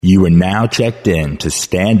You are now checked in to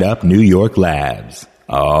Stand Up New York Labs.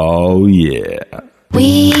 Oh, yeah.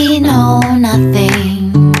 We know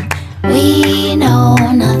nothing. We know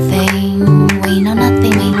nothing. We know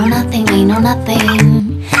nothing. We know nothing. We know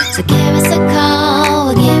nothing. So give us a call.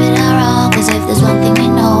 We'll give it our all. Cause if there's one thing we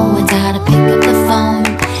know, it's how to pick up the phone.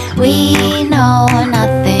 We know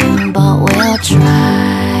nothing, but we'll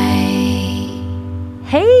try.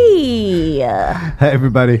 Hey. Hey,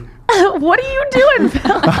 everybody. What are you doing,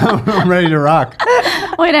 Phil? I'm ready to rock.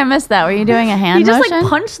 Wait, I missed that. Were you doing a hand You just motion? like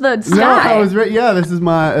punched the No, sky. I was ready. Yeah, this is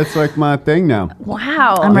it's like my thing now.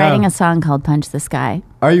 Wow. I'm Yeah. writing a song called Punch the Sky.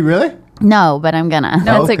 Are you really? No, but I'm gonna.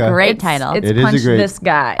 No, That's okay. a great It's title. It is a punch great- this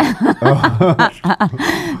guy. That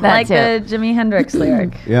Like too. the Jimi Hendrix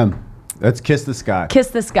lyric. Yeah. Let's kiss the sky. Kiss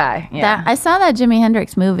this guy. Yeah. That, I saw that Jimi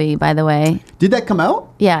Hendrix movie, by the way. Did that come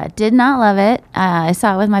out? Yeah, did not love it. I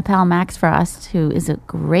saw it with my pal Max Frost, who is a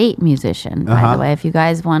great musician, by the way. If you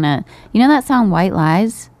guys want to, you know that song White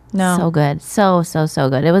Lies? No. So good. So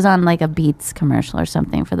good. It was on like a Beats commercial or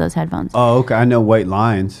something for those headphones. Oh, okay. I know White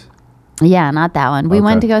Lines. Yeah, not that one. We Okay.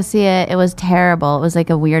 went to go see it. It was terrible. It was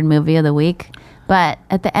like a weird movie of the week. But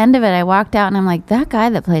at the end of it, I walked out and I'm like, that guy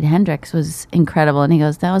that played Hendrix was incredible. And he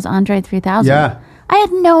goes, that was Andre 3000. Yeah. I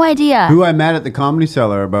had no idea. Who I met at the Comedy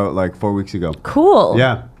Cellar about like 4 weeks ago. Cool.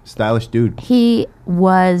 Yeah. Stylish dude. He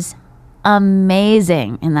was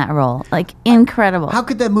amazing in that role. Like, incredible. How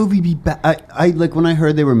could that movie be bad? I like when I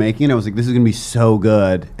heard they were making it, I was like, this is going to be so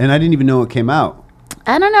good. And I didn't even know it came out.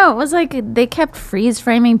 I don't know. It was like they kept freeze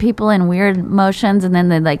framing people in weird motions and then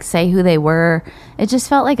they'd like say who they were. It just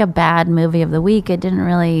felt like a bad movie of the week. It didn't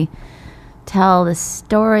really tell the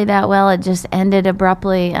story that well. It just ended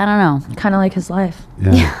abruptly. I don't know. Kind of like his life.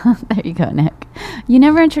 Yeah. There you go, Nick. You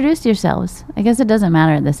never introduced yourselves. I guess it doesn't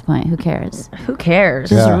matter at this point. Who cares? Who cares?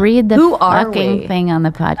 Just Yeah. read the Who are fucking we? thing on the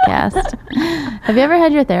podcast. Have you ever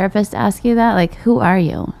had your therapist ask you that? Like, who are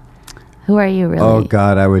you? Who are you really? Oh,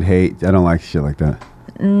 God. I would hate. I don't like shit like that.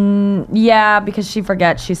 Yeah, because she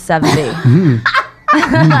forgets she's 70.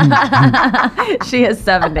 She is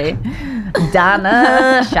 70.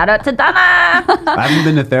 Donna. Shout out to Donna. I haven't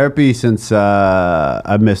been to therapy since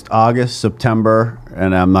I missed August, September,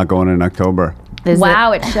 and I'm not going in October.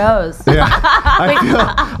 Wow, it shows. Yeah,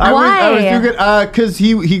 I was too good because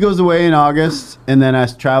he goes away in August, and then I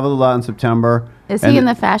traveled a lot in September. Is and he in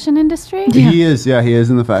the fashion industry? He is. Yeah, he is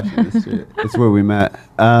in the fashion industry. That's where we met.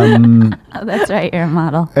 Oh, that's right. You're a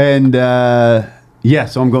model. And yeah,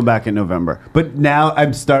 so I'm going back in November. But now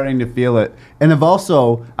I'm starting to feel it, and I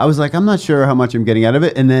was like, I'm not sure how much I'm getting out of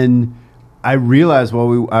it, and then I realized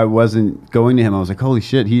I wasn't going to him. I was like, holy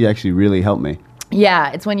shit, he actually really helped me.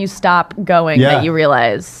 Yeah, it's when you stop going Yeah. that you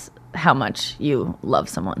realize how much you love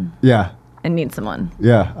someone Yeah, and need someone.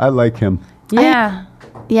 yeah, I like him. Yeah.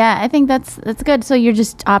 Yeah, I think that's good. So you're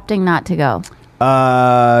just opting not to go.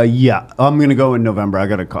 Yeah, I'm gonna go in November. I'm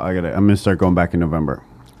gonna start going back in November.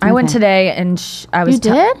 I went Okay. today and I was You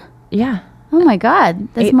did? Yeah. Oh my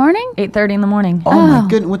God! This morning? 8:30 in the morning. Oh my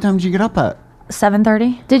goodness, what time did you get up at?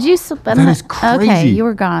 7:30? Did you spend That is Okay, crazy. you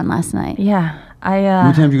were gone last night. Yeah. I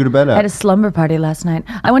What time did you go to bed I had a at? slumber party last night.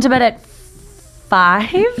 I went to bed at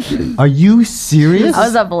 5. Are you serious? I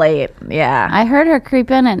was up late. Yeah. I heard her creep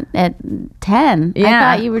in at 10. I Yeah.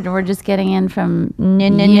 thought you were just getting in from No,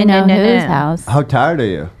 no, you no, know no, whose no. house. How tired are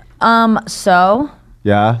you?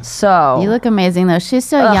 Yeah. So You look amazing though. She's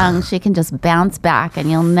so young, she can just bounce back and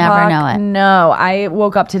you'll never know it. No, I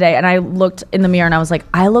woke up today and I looked in the mirror and I was like,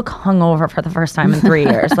 I look hungover for the first time in 3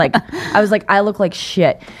 years. Like, I was like, I look like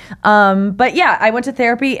shit. But yeah, I went to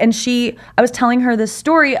therapy and I was telling her this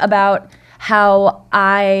story about how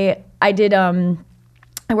I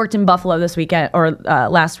worked in Buffalo this weekend or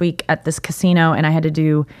last week at this casino and I had to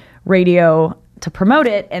do radio to promote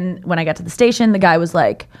it. And when I got to the station, the guy was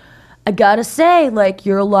like, I gotta say, like,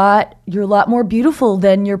 you're a lot more beautiful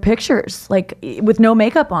than your pictures, like with no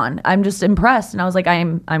makeup on. I'm just impressed. And I was like,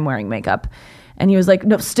 I'm wearing makeup. And he was like,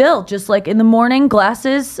 no, still just like in the morning,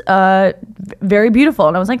 glasses, very beautiful.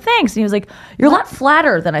 And I was like, thanks. And he was like, you're a lot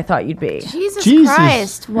flatter than I thought you'd be. Jesus, Jesus.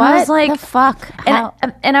 Christ. I What was like, the fuck? How-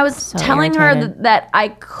 And I was telling her irritated. that I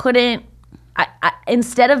couldn't, I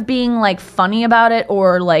instead of being like funny about it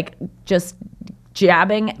or like just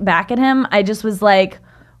jabbing back at him, I just was like,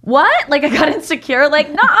 what? Like I got insecure. Like,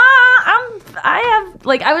 nah,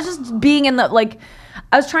 I was just being in the, like,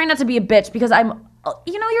 I was trying not to be a bitch because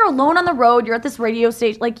you're alone on the road. You're at this radio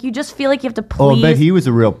station. Like, you just feel like you have to Oh, I please. bet he was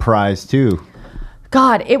a real prize too.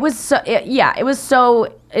 God, it was so, it was so,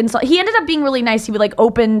 he ended up being really nice. He would like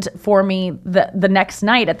opened for me the next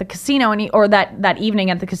night at the casino or that evening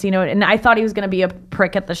at the casino. And I thought he was going to be a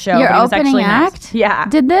prick at the show. Your but he was opening actually nice. act? Yeah.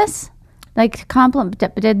 Did this? Like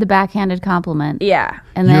did the backhanded compliment. Yeah.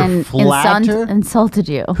 And You then flatter? insulted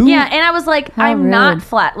you. Yeah, and I was like, How I'm not rude.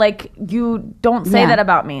 flat. Like, you don't say Yeah. that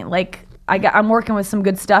about me. Like, I'm working with some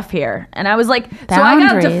good stuff here. And I was like, so I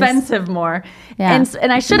got Boundaries. defensive more. Yeah.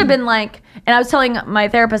 And I should have been like, and I was telling my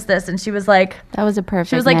therapist this, and she was like, That was a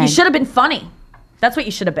perfect. you Meg. should have been funny. That's what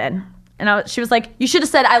you should have been. And she was like, you should have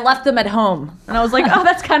said, I left them at home. And I was like, oh,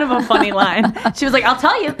 that's kind of a funny line. She was like, I'll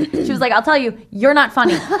tell you. She was like, I'll tell you, you're not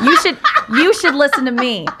funny. You should listen to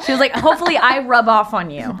me. She was like, hopefully I rub off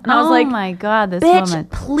on you. And I was like, oh my God, this bitch, woman.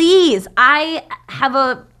 please. I have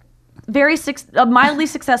a mildly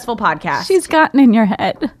successful podcast. She's gotten in your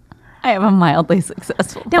head. I have a mildly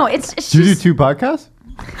successful. No, it's Did you do just, 2 podcasts?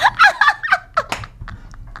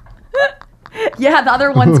 yeah, the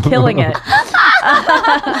other one's killing it.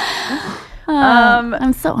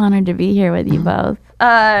 I'm so honored to be here with you both.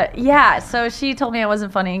 Yeah, so she told me I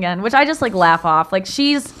wasn't funny again, which I just like laugh off. Like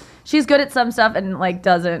she's good at some stuff and like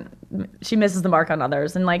she misses the mark on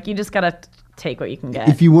others, and like you just gotta take what you can get.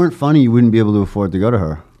 If you weren't funny, you wouldn't be able to afford to go to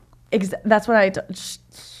her. That's what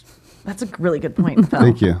that's a really good point. Phil.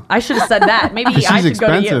 Thank you. I should have said that. Maybe She's I should go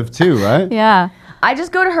to you. expensive too, right? Yeah. I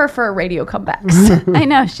just go to her for radio comebacks. I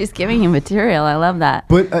know. She's giving you material. I love that.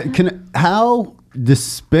 But how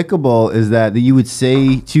despicable is that you would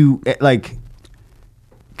say to like?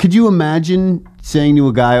 Could you imagine saying to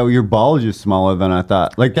a guy, "Oh, your ball is just smaller than I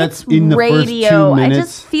thought"? Like that's in the first 2 radio. minutes. I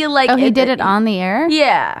just feel like Oh, he did it on the air?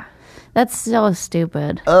 Yeah, That's so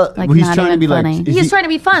stupid. Well, he's not trying to even be like- funny. Is he's he- trying to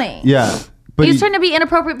be funny. Yeah, but He's trying to be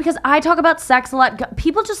inappropriate because I talk about sex a lot.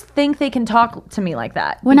 People just think they can talk to me like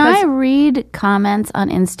that. When because- I read comments on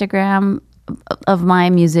Instagram of my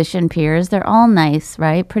musician peers, they're all nice,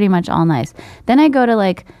 right? Pretty much all nice. Then I go to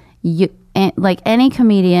like any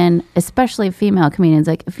comedian, especially female comedians.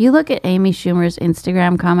 Like if you look at Amy Schumer's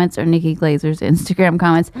Instagram comments or Nikki Glazer's Instagram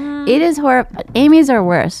comments, it is horrible. Amy's are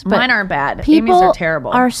worse. But Mine aren't bad. People Amy's are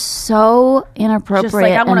terrible. Are so inappropriate. just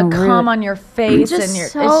like I want and to rude. come on your face Just and you're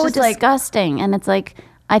so it's just like disgusting. And it's like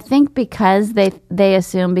I think because they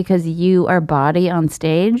assume because you are body on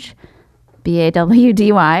stage,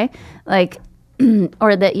 BAWDY, like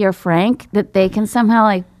or that you're Frank, that they can somehow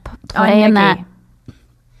like play in that. Nikki.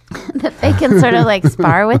 That they can sort of like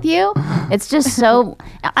spar with you. It's just so.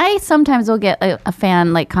 I sometimes will get a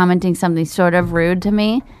fan like commenting something sort of rude to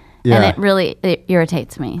me, and it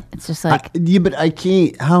irritates me. It's just like yeah, but I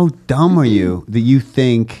can't. How dumb are you that you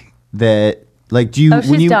think that? Like, do you? Oh,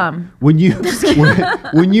 she's dumb. When you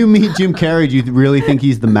when you meet Jim Carrey, do you really think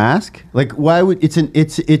he's the mask? Like, why would it's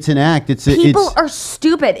an act? people are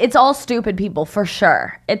stupid. It's all stupid people for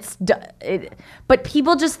sure. But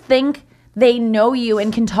people just think they know you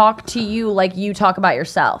and can talk to you like you talk about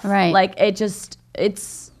yourself. Right. Like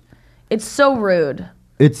it's so rude.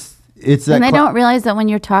 It's that. and they don't realize that when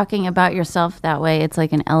you're talking about yourself that way, it's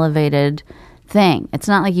like an elevated thing. It's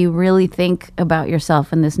not like you really think about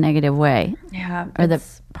yourself in this negative way. Yeah. Or that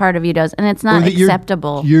part of you does. And it's not Or that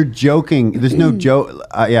acceptable. You're joking. There's no joke.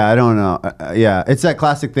 Yeah, I don't know. Yeah, it's that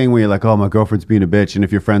classic thing where you're like, "Oh, my girlfriend's being a bitch," and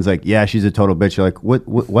if your friend's like, "Yeah, she's a total bitch," you're like, "What?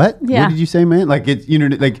 Yeah. What did you say, man?" Like it's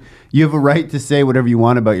like you have a right to say whatever you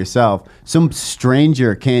want about yourself. Some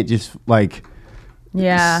stranger can't just like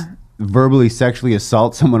verbally sexually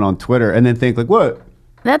assault someone on Twitter and then think like, "What?"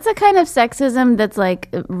 That's a kind of sexism that's like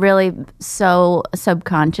really so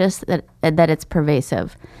subconscious that it's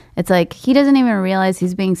pervasive. It's like he doesn't even realize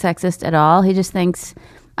he's being sexist at all. He just thinks,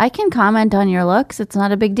 I can comment on your looks. It's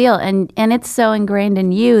not a big deal. And it's so ingrained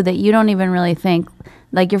in you that you don't even really think,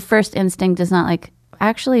 like your first instinct is not like,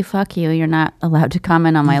 actually, fuck you. You're not allowed to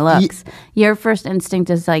comment on my looks. Your first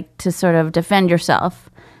instinct is like to sort of defend yourself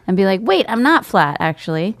and be like, wait, I'm not flat,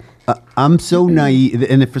 actually. I'm so naive,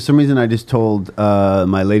 and if for some reason I just told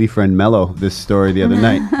my lady friend Mello this story the other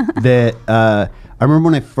night. That I remember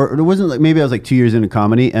when I first, it wasn't like maybe I was like 2 years into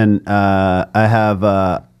comedy, and I have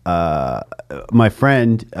my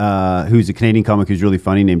friend who's a Canadian comic who's really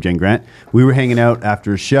funny named Jen Grant. We were hanging out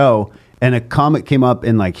after a show, and a comic came up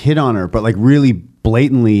and like hit on her, but like really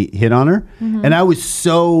blatantly hit on her, and I was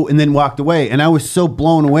and then walked away, and I was so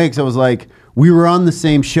blown away because I was like, we were on the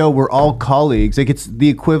same show. We're all colleagues. Like it's the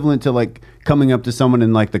equivalent to like coming up to someone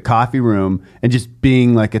in like the coffee room and just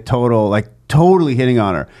being like totally hitting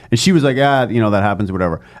on her. And she was like, that happens or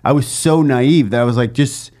whatever. I was so naive that I was like,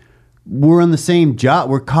 we're on the same job.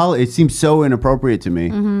 We're colleagues. It seems so inappropriate to me.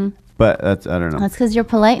 But I don't know. That's because you're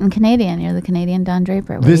polite and Canadian. You're the Canadian Don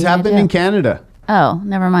Draper. What This are you gonna happened do? in Canada. Oh,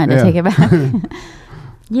 never mind. Yeah. I take it back.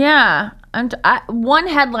 Yeah. One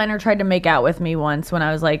headliner tried to make out with me once when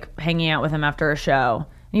I was like hanging out with him after a show.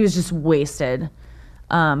 And he was just wasted.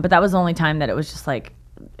 But that was the only time that it was just like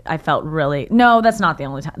I felt really no. That's not the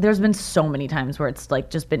only time. There's been so many times where it's like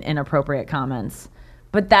just been inappropriate comments,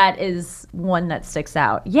 but that is one that sticks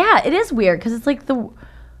out. Yeah, it is weird because it's like the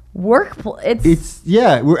workplace. It's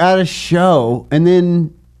we're at a show, and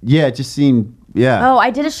then it just seemed Oh,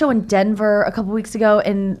 I did a show in Denver a couple weeks ago,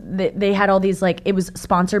 and they had all these like it was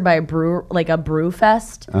sponsored by a brew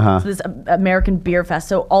fest, so this American beer fest.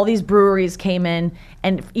 So all these breweries came in,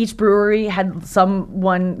 and each brewery had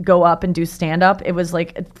someone go up and do stand up. It was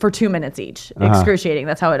like for 2 minutes each, excruciating.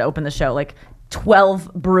 That's how it opened the show. Like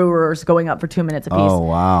 12 brewers going up for 2 minutes apiece. Oh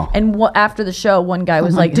wow! And after the show, one guy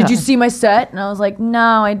was like, "Did you see my set?" And I was like,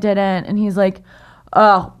 "No, I didn't." And he's like,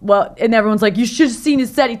 "Oh, well," and everyone's like, "You should have seen his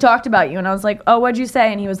set. He talked about you." And I was like, "Oh, what'd you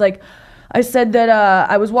say?" And he was like, "I said that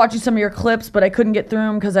I was watching some of your clips, but I couldn't get through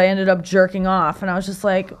them because I ended up jerking off." And I was just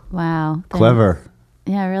like, wow. Clever.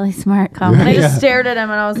 Yeah, really smart and comment. I just stared at him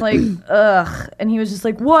and I was like, ugh. And he was just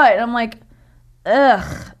like, "What?" And I'm like,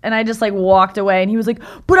 ugh. And I just like walked away and he was like,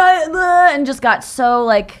 "But and just got so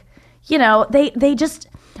like, you know, they just,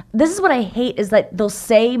 this is what I hate is that they'll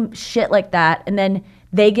say shit like that and then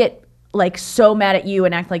they get like so mad at you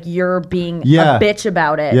and act like you're being a bitch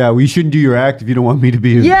about it. Yeah, well, you shouldn't do your act if you don't want me to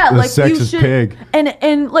be a like sexist you should, pig.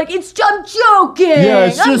 And like I'm joking. Yeah,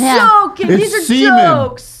 it's I'm just- joking. it's These are semen.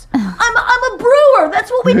 jokes. I'm a brewer.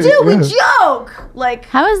 That's what we do. We joke. Like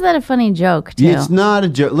How is that a funny joke, too? It's not a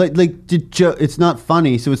joke. It's not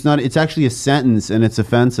funny. So it's not. It's actually a sentence, and it's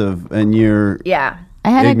offensive. And you're yeah. I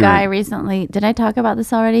had a guy ignorant. recently. Did I talk about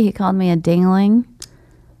this already? He called me a dingling.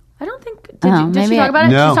 I don't think did maybe she talk about it?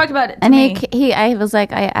 No. She talked about it to And me. I was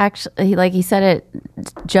like, he said it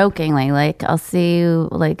jokingly, like, I'll see you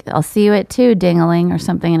at 2, dingling, or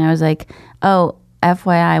something. And I was like, oh,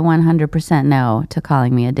 FYI, 100% no to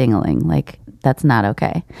calling me a dingling. Like, that's not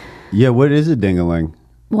okay. Yeah. What is a dingaling?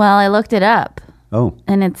 Well, I looked it up, Oh.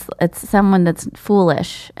 and it's someone that's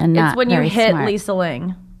foolish and not It's when you very hit smart. Lisa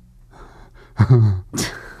Ling.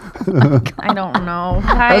 I don't know.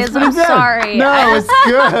 Guys, I'm sorry. No, it's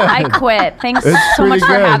good. I quit. Thanks It's so much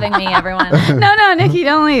pretty for good. having me, everyone. No, Nikki,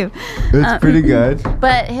 don't leave. It's pretty good.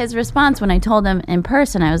 But his response when I told him in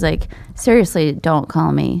person, I was like, seriously, don't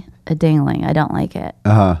call me a dingling. I don't like it.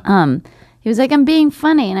 He was like, I'm being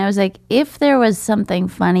funny. And I was like, if there was something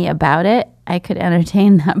funny about it, I could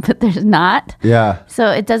entertain that, but there's not. Yeah. So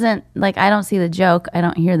it doesn't, like, I don't see the joke. I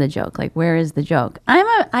don't hear the joke. Like, where is the joke?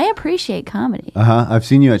 I appreciate comedy. I've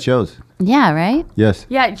seen you at shows. Yeah, right? Yes.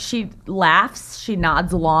 Yeah, she laughs. She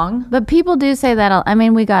nods along. But people do say that. I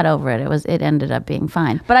mean, we got over it. It ended up being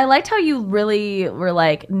fine. But I liked how you really were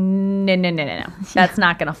like, no. That's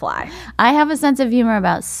not going to fly. I have a sense of humor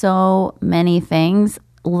about so many things.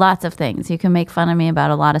 Lots of things. You can make fun of me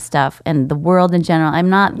about a lot of stuff and the world in general.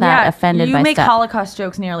 I'm not that offended by You make stuff Holocaust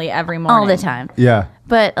jokes nearly every morning. all the time. Yeah.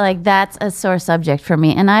 But like that's a sore subject for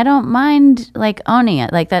me, and I don't mind like owning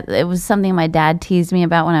it. Like that, it was something my dad teased me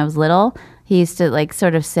about when I was little. He used to like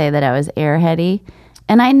sort of say that I was airheady,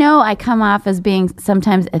 and I know I come off as being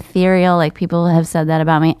sometimes ethereal. Like people have said that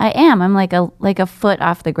about me. I am. I'm like a foot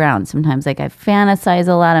off the ground sometimes. Like I fantasize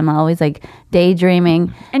a lot. I'm always like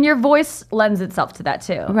daydreaming. And your voice lends itself to that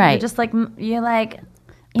too. Right. You're just like, you're like,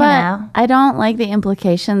 you But know. I don't like the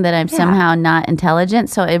implication that I'm somehow not intelligent.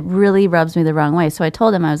 So it really rubs me the wrong way. So I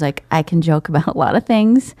told him, I was like, I can joke about a lot of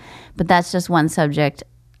things, but that's just one subject.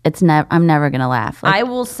 I'm never going to laugh. Like, I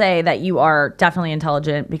will say that you are definitely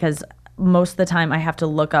intelligent because most of the time I have to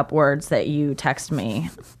look up words that you text me.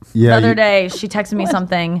 Yeah. The other day she texted me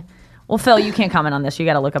something. Well, Phil, you can't comment on this. You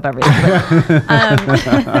got to look up everything. But,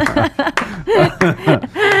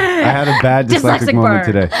 I had a bad dyslexic moment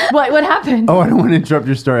burn. today. What happened? Oh, I don't want to interrupt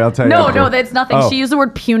your story. I'll tell you. No, after. that's nothing. Oh. She used the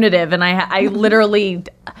word punitive, and I literally,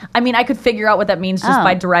 I mean, I could figure out what that means just Oh.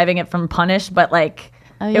 by deriving it from punish, but like,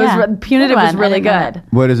 Oh, it yeah. was punitive Good was one. I really didn't know good.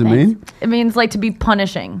 What does it mean? It means like to be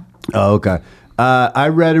punishing. Oh, okay. I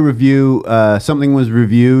read a review. Something was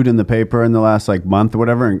reviewed in the paper in the last like month or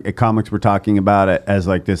whatever, and comics were talking about it as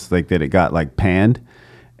like this, like that it got like panned.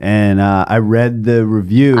 And I read the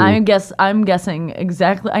review. I'm guessing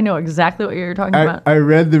exactly. I know exactly what you're talking about. I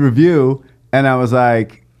read the review and I was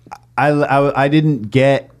like, I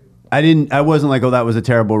wasn't like, oh, that was a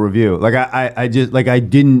terrible review. Like I just like I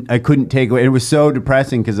couldn't take away. It was so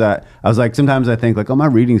depressing because I was like, sometimes I think like, oh, my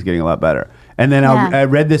reading's getting a lot better. And then Yeah. I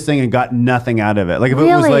read this thing and got nothing out of it. Like if it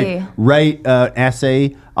was Really? like write an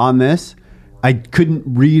essay on this, I couldn't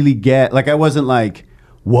really get like I wasn't like,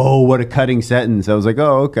 whoa, what a cutting sentence. I was like,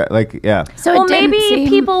 oh, okay, like yeah. so well, it didn't maybe seem-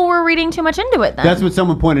 people were reading too much into it then. That's what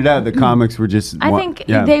someone pointed out. The comics were just. I think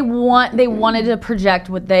yeah. they wanted to project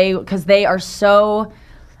what because they are so.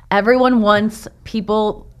 Everyone wants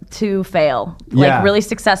people to fail. Yeah. Like really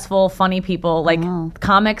successful, funny people. Like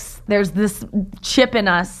comics, there's this chip in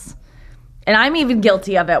us, and I'm even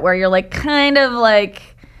guilty of it, where you're like kind of like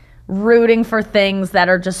rooting for things that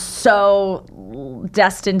are just so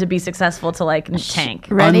destined to be successful to like tank.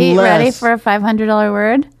 Ready Unless- for a $500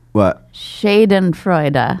 word? What?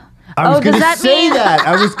 Schadenfreude. I was does gonna that say mean- that.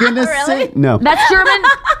 I was gonna say no. That's German.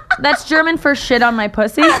 That's German for shit on my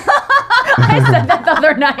pussy. I said that the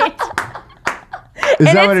other night. Is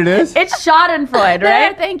And that what it is? It's Schadenfreude,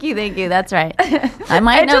 right? Thank you. That's right. I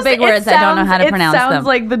might It know just- big it words. I don't know how to sounds- pronounce It sounds them.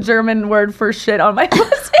 like the German word for shit on my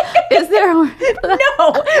pussy. Is there a word?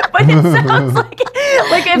 No, but it sounds like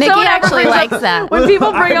if Nikki someone ever actually brings likes up, that. When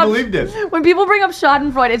people bring I up believed it. when people bring up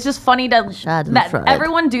Schadenfreude, it's just funny that Schadenfreude.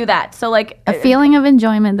 everyone do that. So like A feeling of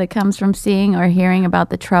enjoyment that comes from seeing or hearing about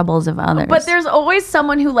the troubles of others. But there's always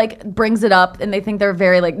someone who like brings it up and they think they're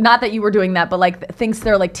very like, not that you were doing that, but like thinks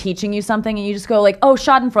they're like teaching you something, and you just go like, oh,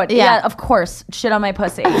 Schadenfreude. Yeah. Yeah, of course, shit on my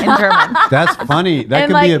pussy in German. That's funny. That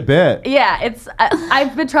And, could be like, a bit. Yeah, it's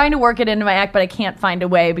I've been trying to work it into my act, but I can't find a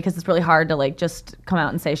way because it's really hard to like just come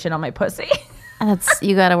out and say shit on my pussy. That's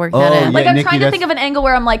you got to work Oh, that in. Like Yeah, I'm Nikki, trying to that's- think of an angle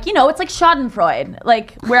where I'm like, it's like Schadenfreude,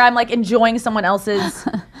 like where I'm like enjoying someone else's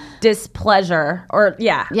displeasure, or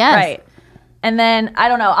Yes. right. And then I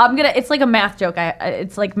don't know. It's like a math joke.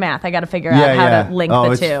 It's like math. I got to figure out how to link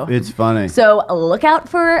the two. It's funny. So look out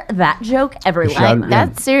for that joke, everyone. Schaden-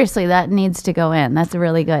 That seriously, that needs to go in. That's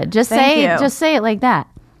really good. Just Thank you. say it like that.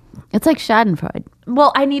 It's like Schadenfreude.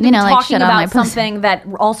 Well, I need to You be know, like talking shit on my about pussy. something that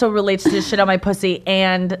also relates to shit on my pussy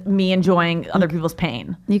and me enjoying other people's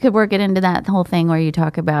pain. You could work it into that whole thing where you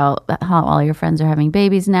talk about how all your friends are having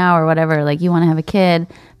babies now or whatever. Like you want to have a kid,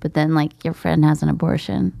 but then like your friend has an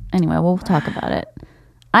abortion. Anyway, we'll talk about it.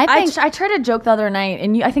 I think I tried a joke the other night,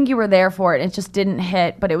 and I think you were there for it. It just didn't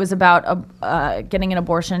hit, but it was about getting an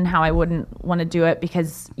abortion. How I wouldn't want to do it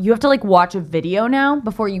because you have to like watch a video now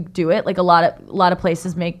before you do it. Like a lot of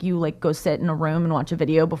places make you like go sit in a room and watch a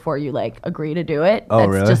video before you like agree to do it. Oh, It's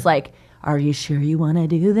really? just like, are you sure you want to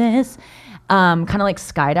do this? Kind of like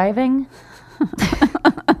skydiving.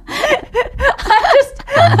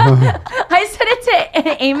 I said it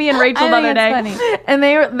to Amy and Rachel the I other day, think it's funny. and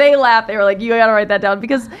they laughed. They were like, "You gotta write that down,"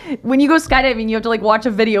 because when you go skydiving, you have to like watch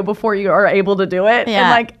a video before you are able to do it. Yeah. And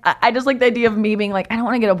like, I just like the idea of me being like, I don't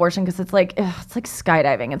want to get an abortion because it's like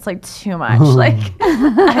skydiving. It's like too much. Like,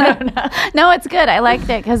 I don't know. no, it's good. I liked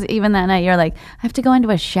it because even that night you're like, I have to go into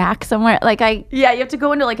a shack somewhere. Like Yeah, you have to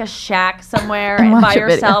go into like a shack somewhere And and watch by a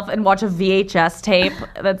video. yourself and watch a VHS tape.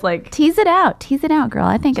 That's like. tease it out, girl.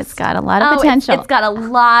 I think it's got a lot of Oh, potential. it's got a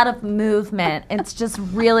lot of movement. It's just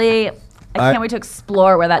really, I can't wait to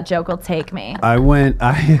explore where that joke will take me. I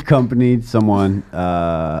accompanied someone.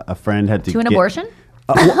 A friend had to To an get- abortion?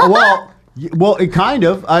 Well, it kind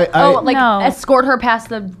of. No. Escort her past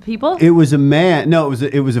the people? It was a man. No,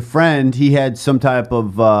 it was a friend. He had some type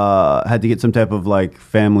of had to get some type of like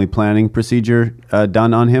family planning procedure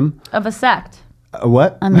done on him. Of a sect.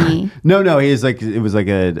 What? On me. No. It was like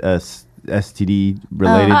a STD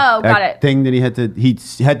related Oh, got it. thing that he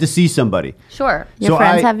had to see somebody. Sure. Your So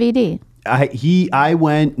friends I- have VD. I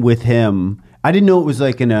went with him. I didn't know it was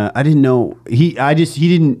like I didn't know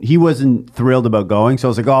he wasn't thrilled about going. So I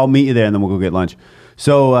was like, oh, I'll meet you there and then we'll go get lunch.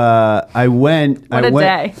 So I went. What a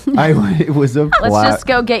day. I went. It was a Let's just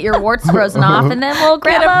go get your warts frozen off and then we'll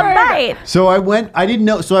grab a bite. So I went. I didn't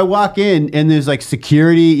know. So I walk in and there's like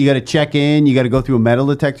security. You got to check in. You got to go through a metal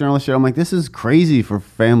detector and all this shit. I'm like, this is crazy for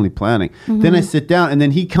family planning. Then I sit down and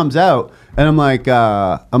then he comes out and I'm like,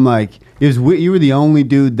 you were the only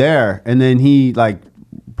dude there. And then he like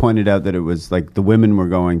pointed out that it was like the women were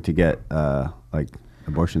going to get like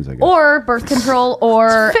abortions, I guess. Or birth control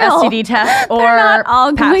or Phil, STD tests or not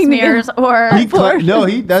all pap going to smears or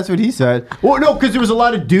That's what he said. Well, no, because there was a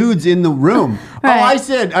lot of dudes in the room. Right. Oh, I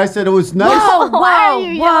said it was nice. Why are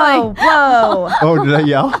you yelling? whoa. Oh, did I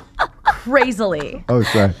yell? Crazily. Oh,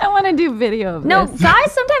 sorry. I want to do video of No, this.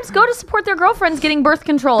 guys sometimes go to support their girlfriends getting birth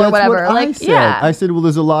control or That's whatever. what I Like, said. yeah. I said, well,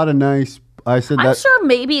 there's a lot of nice. I said I'm that. sure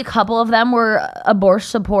maybe a couple of them were abortion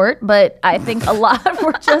support, but I think a lot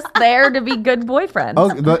were just there to be good boyfriends.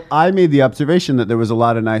 Oh, but I made the observation that there was a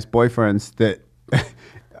lot of nice boyfriends that,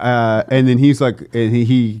 and then he's like, and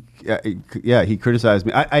he criticized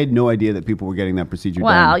me. I had no idea that people were getting that procedure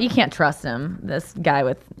Wow, done. you can't trust him. This guy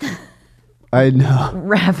with I know.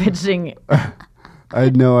 ravaging I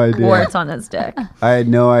had no idea. warts on his dick. I had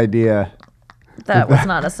no idea. That was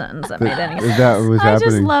not a sentence that made any sense. That was I happening.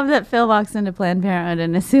 just love that Phil walks into Planned Parenthood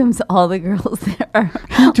and assumes all the girls there are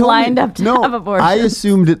Told me- lined up to no, have abortions. I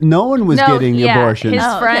assumed that no one was getting abortions. His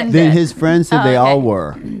Oh, okay. friend Then did. his friend said they all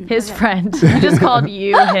were. His friend. He just called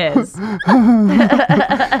you his.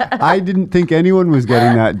 I didn't think anyone was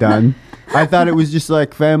getting that done. I thought it was just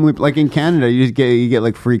like family, like in Canada, you get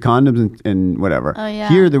like free condoms and whatever. Oh, yeah.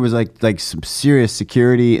 Here there was like some serious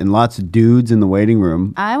security and lots of dudes in the waiting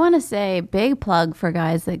room. I want to say big plug for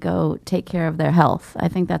guys that go take care of their health. I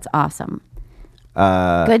think that's awesome.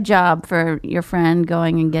 Good job for your friend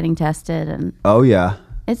going and getting tested, and Oh yeah,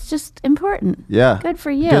 it's just important. yeah. Good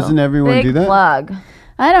for you. Doesn't everyone Big do that? plug.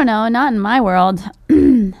 I don't know, not in my world.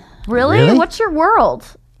 Really? Really? What's your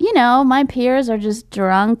world? You know, my peers are just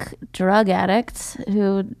drunk drug addicts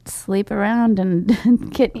who sleep around and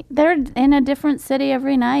they're in a different city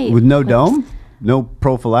every night. With no dome, no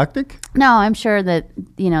prophylactic. No, I'm sure that,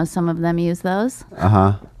 some of them use those.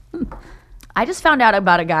 I just found out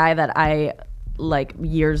about a guy that I, like,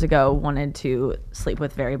 years ago wanted to sleep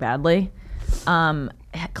with very badly.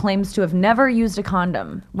 Claims to have never used a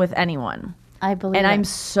condom with anyone. I believe And it. I'm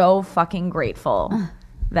so fucking grateful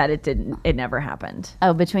that it never happened.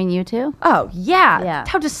 Oh, between you two? Oh, yeah. Yeah.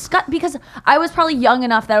 How disgusting. Because I was probably young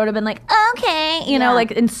enough that I would have been like, okay, you know, Yeah.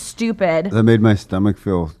 like, and stupid. That made my stomach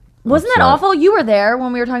feel. Wasn't that upset. awful? You were there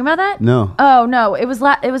when we were talking about that? No. Oh, no. It was the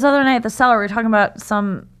other night at the cellar. We were talking about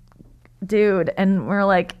some dude, and we were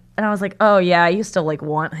like, and I was like, oh, yeah, I used to, like,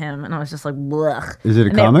 want him. And I was just like, blech. Is it a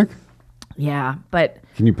And they- comic? Yeah, but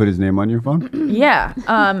Can you put his name on your phone? yeah.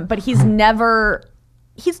 But he's never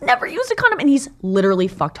used a condom, and he's literally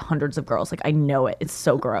fucked hundreds of girls. Like, I know it. It's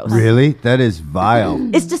so gross. Really? That is vile.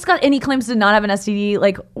 It's disgusting. And he claims to not have an STD.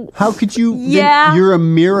 Like, How could you? Yeah. You're a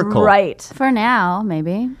miracle. right. For now,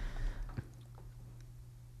 maybe.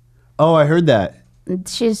 Oh, I heard that.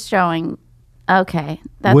 She's showing. Okay,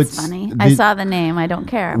 that's What's funny. I the- saw the name. I don't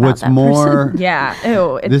care about What's that more? person. Yeah.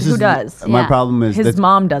 Ew. This Who is does? My Yeah. problem is His that's,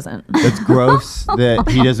 mom doesn't. that's gross that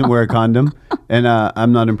he doesn't wear a condom, and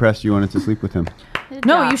I'm not impressed. You wanted to sleep with him.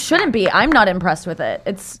 No, you shouldn't be. I'm not impressed with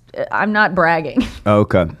it. I'm not bragging.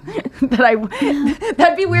 Okay.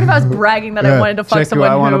 That'd be weird if I was bragging that I Yeah, wanted to fuck check who I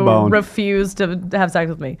someone want a who bone. refused to have sex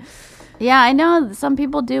with me. Yeah, I know some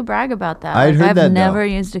people do brag about that. I'd heard I've that, though. never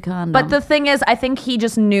used a condom. But the thing is, I think he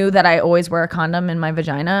just knew that I always wear a condom in my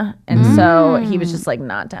vagina, and so he was just like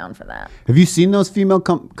not down for that. Have you seen those female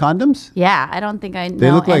condoms? yeah, I don't think I know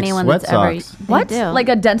They look like anyone sweat that's ever. socks. They What? do. Like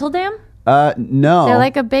a dental dam? No. They're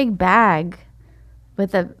like a big bag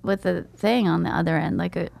with a thing on the other end.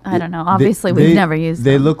 Like I don't know. Obviously, we've never used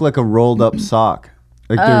They them. look like a rolled up sock.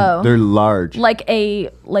 Like Oh. they're large. Like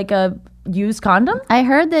a used condom? I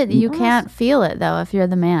heard that you can't feel it though if you're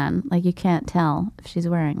the man. Like you can't tell if she's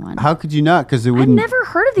wearing one. How could you not? Because there I've wouldn't. never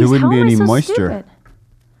heard of There these. wouldn't How be am I any so moisture. stupid?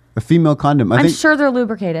 A female condom. I I'm think sure they're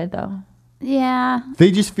lubricated though. Yeah, they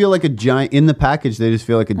just feel like a giant in the package. They just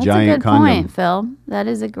feel like a that's giant a good condom. point, Phil. That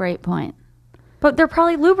is a great point. But they're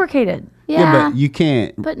probably lubricated. Yeah, but you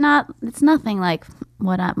can't. but not. It's nothing like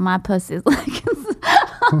what my pussy's like.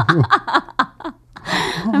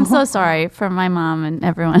 I'm so sorry for my mom and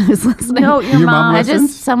everyone who's listening. No, your Your mom mom.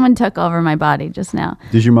 listens? Someone took over my body just now.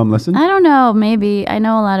 Does your mom listen? I don't know. Maybe I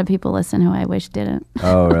know a lot of people listen who I wish didn't.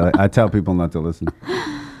 Oh, really? I tell people not to listen.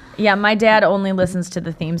 Yeah, my dad only listens to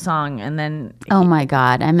the theme song, and then Oh my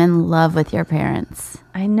God, I'm in love with your parents.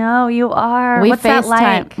 I know you are. What's that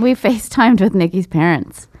like? We FaceTimed with Nikki's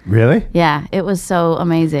parents. Really? Yeah, it was so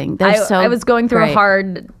amazing. They're so I was going through great. a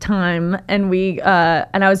hard time, and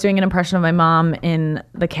I was doing an impression of my mom in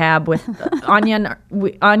the cab with Anya.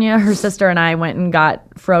 Anya, her sister, and I went and got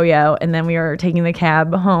froyo, and then we were taking the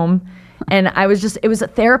cab home. And it was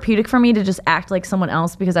therapeutic for me to just act like someone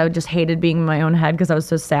else because I just hated being in my own head because I was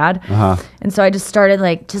so sad. And so I just started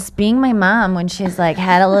like just being my mom when she's like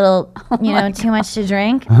had a little, too much to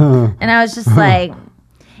drink. And I was just like,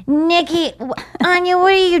 Nikki, Anya,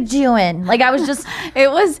 what are you doing? Like I was just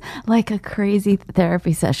It was like a crazy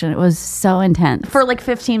therapy session. It was so intense. for like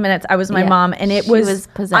 15 minutes. I was my Yeah, mom, and it she was was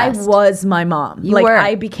possessed. I was my mom. You like were.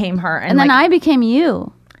 I became her, and then like, I became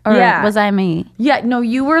you. Or Yeah. was I me? Yeah, no,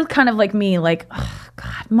 you were kind of like me, like, oh,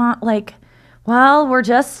 God, Mom, like, well, we're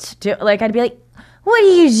just, like, I'd be like, what are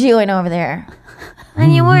you doing over there?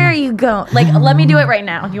 Anya, where are you going? Like, let me do it right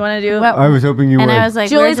now. Do you want to do it? Well, I was hoping you would. And I was like,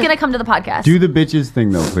 Julie's where's it- going to come to the podcast. Do the bitches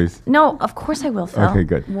thing though, please. No, of course I will, Phil. Okay,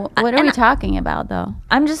 good. What are we talking about though?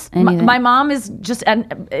 I'm just, Anything. my mom is just,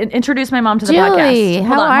 introduce my mom to the Julie, podcast.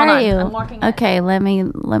 how Hold on, are hold on. you? I'm walking in. Okay, let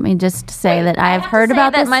me just say that I have to heard say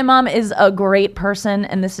about that this. my mom is a great person,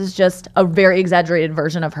 and this is just a very exaggerated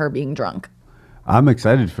version of her being drunk. I'm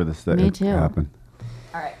excited for this to Me too. happen.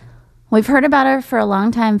 All right. We've heard about her for a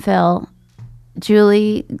long time, Phil.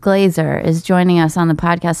 Julie Glazer is joining us on the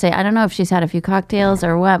podcast today. I don't know if she's had a few cocktails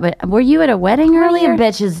or what, but were you at a wedding What are earlier? you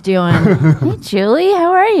bitches doing? Hey, Julie,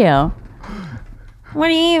 how are you?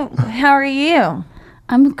 How are you?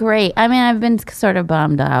 I'm great. I mean, I've been sort of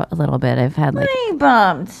bummed out a little bit. I've had like, What are you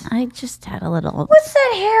bummed? I just had a little. What's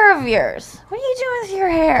that hair of yours? What are you doing with your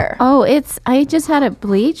hair? Oh, I just had it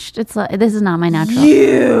bleached. It's like, this is not my natural.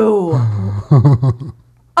 You,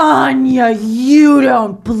 Anya, you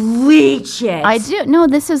don't bleach it. I do. No,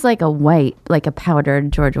 this is like a white, like a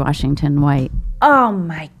powdered George Washington white. Oh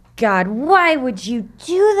my God! Why would you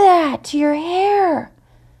do that to your hair,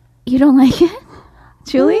 You don't like it,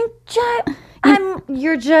 Julie?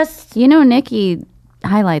 You're just. You know, Nikki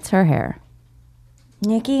highlights her hair.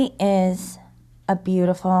 Nikki is a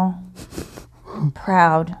beautiful,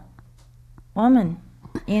 proud woman.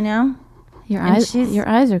 You know. Your And eyes, she's- your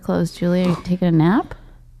eyes are closed, Julie. Are you taking a nap?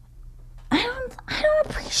 I don't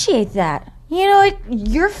appreciate that. You know what?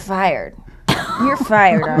 You're fired. You're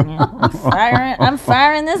fired, Anya. I'm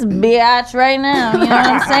firing this biatch right now. You know what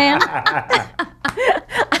I'm saying?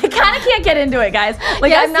 I kind of can't get into it, guys.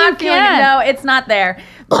 Like, Yes, I'm not you feeling it. can. No, it's not there.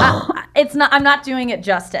 It's not. I'm not doing it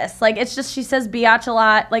justice. Like, it's just she says biatch a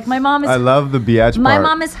lot. Like, my mom is. I love the biatch my part.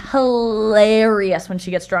 mom is hilarious when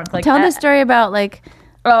she gets drunk. Like, Tell the story about like.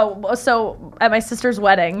 Oh, so at my sister's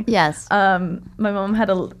wedding. Yes. My mom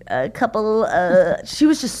had a couple. She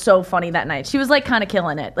was just so funny that night. She was like kind of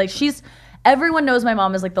killing it. Like everyone knows my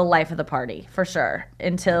mom is like the life of the party for sure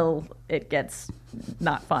until it gets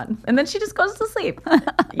not fun, and then she just goes to sleep,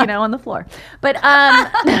 on the floor. But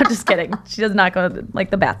no, just kidding. She does not go to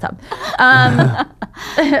like the bathtub.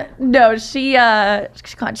 No,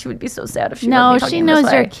 God, she would be so sad if she. No, heard me she talking this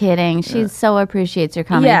knows you're way. kidding. She so appreciates your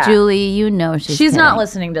comedy. Yeah. Julie, you know she's She's not kidding.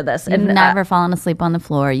 listening to this, You've and never fallen asleep on the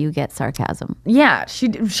floor. You get sarcasm. yeah, she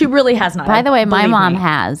really has not. By the way, my believe mom me.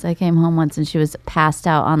 has. I came home once and she was passed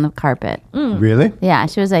out on the carpet. Really? Yeah,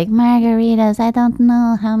 she was like, margaritas, I don't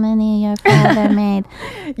know how many your father made.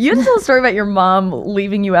 You have to tell a story about your mom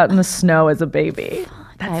leaving you out in the snow as a baby.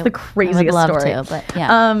 That's I- the craziest I would love story. to, but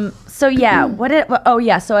yeah. So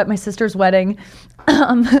yeah, so at my sister's wedding,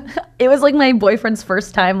 it was like my boyfriend's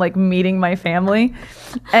first time like meeting my family.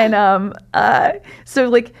 And so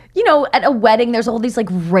like, at a wedding there's all these like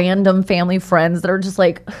random family friends that are just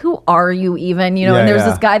like, who are you even? Yeah, And there's yeah.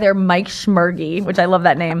 this guy there, Mike Schmergy, which I love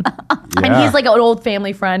that name. And Yeah. he's like an old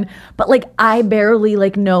family friend, but like I barely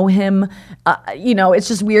like know him. It's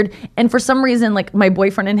just weird. And for some reason, like my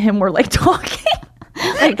boyfriend and him were like talking.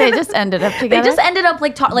 Like they just ended up together. They just ended up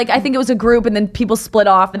like I think it was a group, and then people split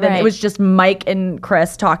off, and then it Right. was just Mike and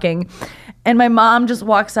Chris talking. And my mom just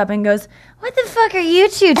walks up and goes, "What the fuck are you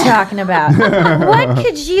two talking about? What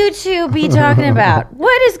could you two be talking about?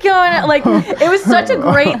 What is going on?" Like, it was such a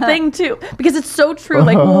great thing too, because it's so true.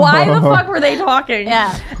 Like, why the fuck were they talking?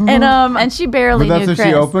 Yeah. And she barely But that's knew what Chris.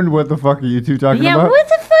 she opened. What the fuck are you two talking yeah, about? what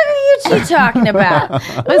the fuck are you two talking about?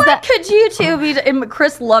 What could you two be? And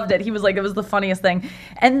Chris loved it. He was like, it was the funniest thing.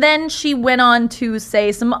 And then she went on to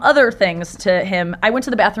say some other things to him. I went to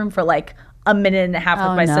the bathroom for like a minute and a half Oh,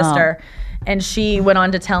 with my no. sister, and she went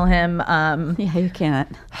on to tell him. Yeah, you can't.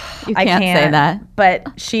 You I can't say that. But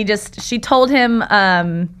she told him,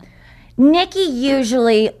 Nikki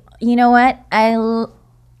usually, you know what? I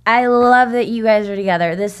love that you guys are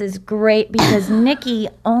together. This is great because Nikki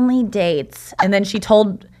only dates. And then she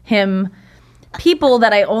told him people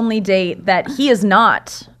that I only date that he is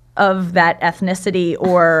not of that ethnicity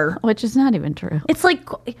or Which is not even true. it's like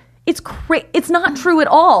it's not true at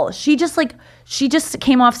all. She just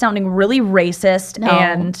came off sounding really racist No,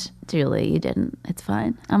 and Julie, you didn't. It's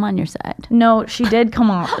fine. I'm on your side. no, she did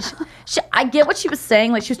come off. I get what she was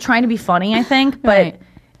saying. Like, she was trying to be funny, I think, but Right.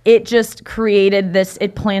 it just created this.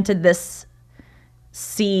 It planted this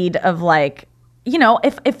seed of like,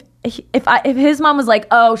 if his mom was like,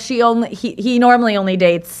 oh, he normally only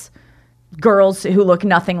dates girls who look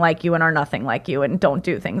nothing like you and are nothing like you and don't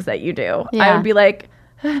do things that you do. I Yeah. would be like,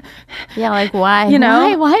 Yeah, like why?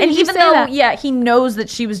 Why did and you even say though, that? yeah, he knows that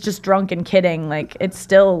she was just drunk and kidding. Like, it's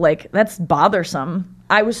still like, that's bothersome.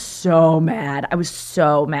 I was so mad.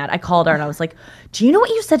 I called her and I was like, do you know what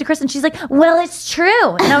you said to Chris? And she's like, well, it's true.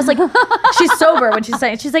 And I was like, she's sober when she's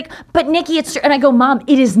saying it. She's like, but Nikki, it's true. And I go, Mom,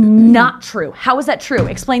 it is not true. How is that true?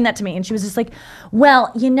 Explain that to me. And she was just like,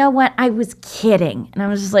 well, you know what? I was kidding. And I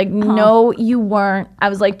was just like, no, you weren't. I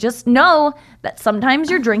was like, just know that sometimes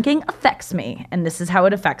your drinking affects me. And this is how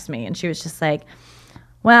it affects me. And she was just like,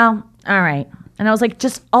 well, all right. And I was like,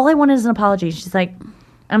 just all I wanted is an apology. She's like,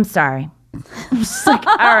 I'm sorry. Just like,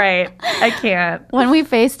 all right, I can't. When we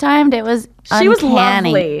FaceTimed, it was She was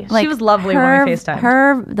uncanny. lovely. She was lovely when we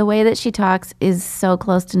FaceTimed. The way that she talks is so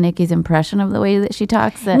close to Nikki's impression of the way that she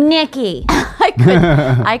talks that Nikki.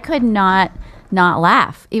 I could not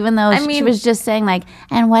laugh, even though she mean- was just saying like,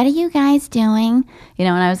 and what are you guys doing? You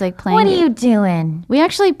know, and I was like playing. What are you doing? We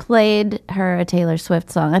actually played her a Taylor Swift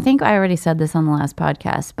song. I think I already said this on the last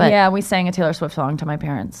podcast, but Yeah, we sang a Taylor Swift song to my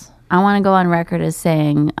parents. I want to go on record as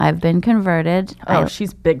saying I've been converted. Oh,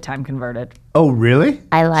 she's big time converted. Oh, really?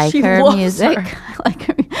 I like She her loves music. her. I like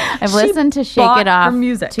her. I've listened to Shake bought It Off her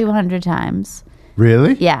music. 200 times.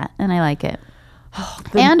 Really? Yeah, and I like it.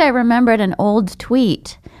 And I remembered an old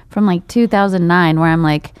tweet from like 2009 where I'm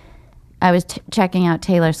like, I was checking out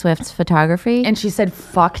Taylor Swift's photography. And she said,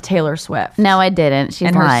 fuck Taylor Swift. No, I didn't. She's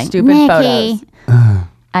And her lying. stupid Nikki.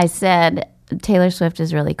 I said Taylor Swift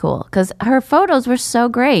is really cool because her photos were so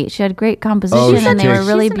great. She had great composition Oh, she and they were takes-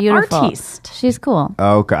 really She's an beautiful. artiste. She's cool.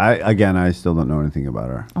 Okay. I still don't know anything about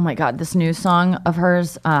her. Oh my God, this new song of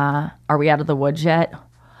hers, Are We Out of the Woods Yet?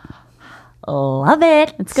 Love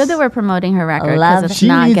it. It's good that we're promoting her record Love because it's She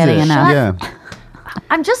not needs getting it. enough. Yeah.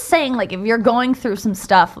 I'm just saying, like, if you're going through some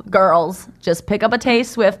stuff, girls, just pick up a Tay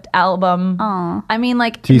Swift album. Aw. I mean,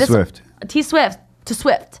 like T-Swift. T-Swift to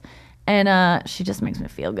Swift. And she just makes me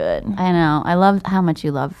feel good. I know. I love how much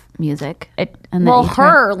you love music. It, And that well, you try-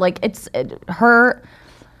 her, like, her.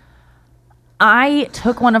 I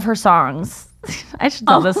took one of her songs. I should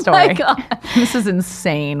tell this story. my God. This is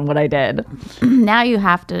insane what I did. Now you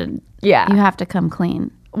have to. Yeah. You have to come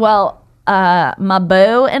clean. Well, my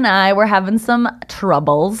beau and I were having some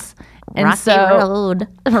troubles. And Rocky road.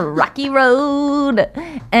 Rocky road.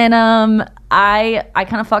 And I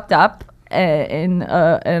kind of fucked up in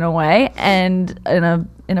a way, and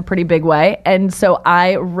in a pretty big way. And so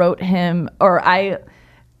I wrote him,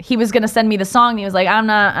 he was going to send me the song. And he was like,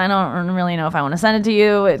 I don't really know if I want to send it to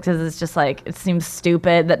you because it's just like, it seems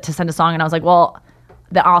stupid to send a song. And I was like, well,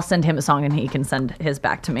 then I'll send him a song and he can send his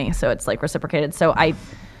back to me. So it's like reciprocated. So I've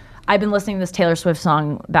been listening to this Taylor Swift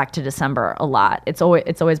song Back to December a lot. It's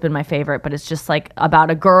always been my favorite, but it's just like about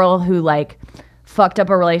a girl who like fucked up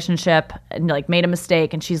a relationship and like made a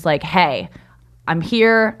mistake, and she's like, hey, I'm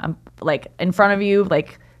here, I'm like in front of you,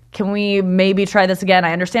 like, can we maybe try this again?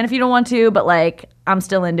 I understand if you don't want to, but like I'm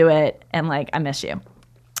still into it and like I miss you.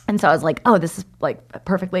 And so I was like, oh, this is like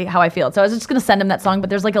perfectly how I feel. So I was just gonna send him that song, but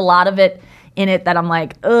there's like a lot of it in it that I'm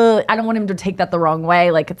like, I don't want him to take that the wrong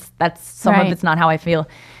way. Like that's some Right. of it's not how I feel.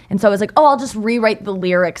 And so I was like, oh, I'll just rewrite the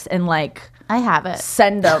lyrics and like I have it.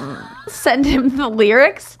 send him the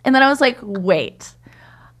lyrics. And then I was like, wait,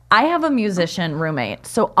 I have a musician roommate,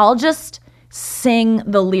 so I'll just sing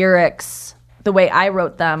the lyrics the way I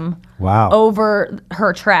wrote them Wow. over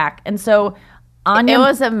her track. And so Anya, It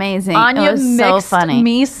was amazing. Anya it was so mixed funny.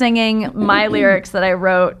 me singing my lyrics that I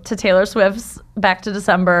wrote to Taylor Swift's Back to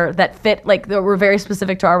December that fit, like, that were very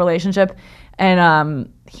specific to our relationship.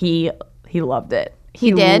 And he loved it.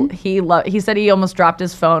 He did? He said he almost dropped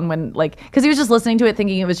his phone when, like, because he was just listening to it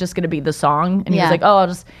thinking it was just going to be the song. And he Yeah. was like, oh, I'll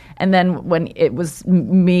just, and then when it was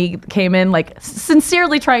me came in, like,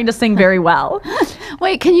 sincerely trying to sing very well.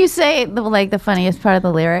 Wait, can you say the funniest part of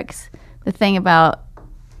the lyrics? The thing about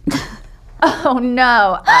Oh,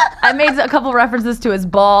 no. I made a couple references to his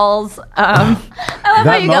balls. I love how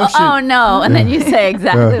That you motion- go, oh no, and then you say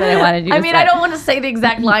exactly what I wanted you to I mean, say. I don't want to say the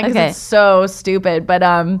exact line because Okay. it's so stupid, but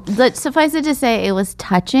But suffice it to say, it was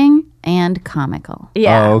touching and comical.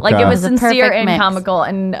 yeah, Oh, like okay. it was It was a sincere perfect and mix. comical,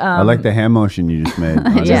 and I like the hand motion you just made.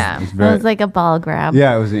 Yeah. It's It very- was like a ball grab.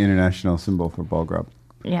 yeah, it was the international symbol for ball grab.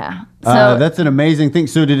 yeah. So That's an amazing thing.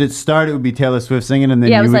 So did it start? It would be Taylor Swift singing, and then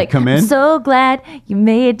yeah, you it was would like, come in. I'm so glad you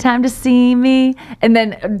made time to see me, and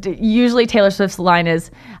then usually Taylor Swift's line is,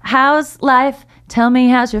 "How's life? Tell me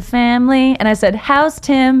how's your family?" And I said, "How's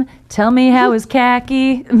Tim? Tell me how is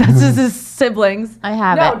Khaki?" That's just his siblings. I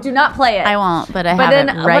have no, it. do not play it. I won't, but I But have then,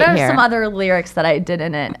 it right what are here. some other lyrics that I did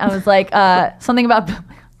in it? I was like, something about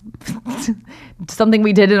something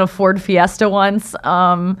we did in a Ford Fiesta once.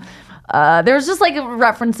 There's just like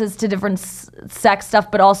references to different sex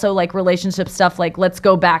stuff, but also like relationship stuff. Like, let's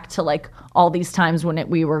go back to like all these times when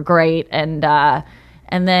we were great, and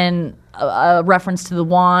then a reference to the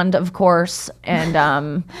wand, of course, and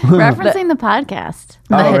Referencing the podcast.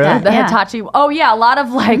 Oh, really? the Yeah. Hitachi. Oh yeah, a lot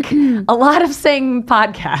of saying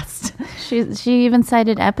podcast. She even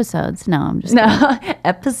cited episodes. No, I'm just No,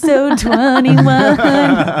 episode 21.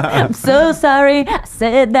 I'm so sorry I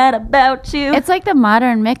said that about you. It's like the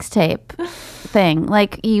modern mixtape. thing.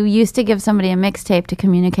 Like you used to give somebody a mixtape to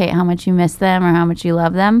communicate how much you miss them or how much you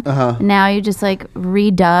love them. Now you just like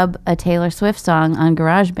redub a Taylor Swift song on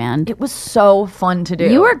GarageBand. It was so fun to do.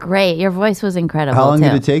 You were great. Your voice was incredible. How long too.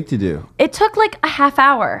 did it take to do? It took like a half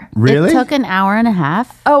hour. Really? It took an hour and a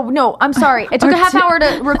half. Oh no, I'm sorry. It took a half hour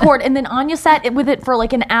to record, and then Anya sat with it for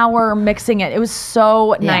like an hour mixing it. It was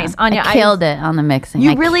so nice. Anya, I killed it on the mixing.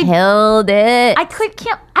 You I really killed it. I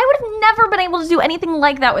would have never been able to do anything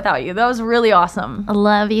like that without you. That was really awesome. I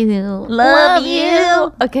love you. Love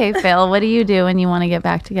you. Okay, Phil, what do you do when you want to get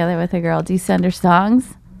back together with a girl? Do you send her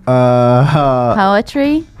songs?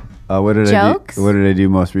 Poetry? What did Jokes? I do? What did I do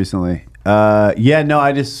most recently?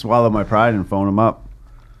 I just swallow my pride and phone them up.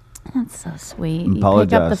 That's so sweet. You pick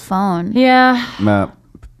Apologize. up the phone. Yeah.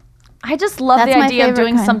 I just love That's the my idea of favorite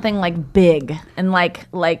doing kind. something like big and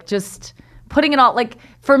like just putting it all, like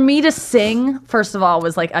for me to sing, first of all,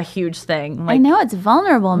 was like a huge thing. Like I know it's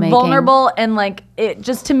vulnerable making. vulnerable, and like it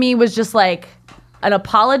just to me was just like an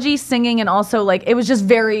apology singing, and also like it was just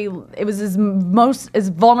it was as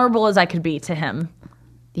vulnerable as I could be to him.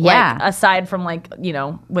 Yeah. Like, aside from like,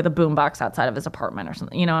 with a boombox outside of his apartment or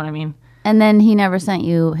something. You know what I mean? And then he never sent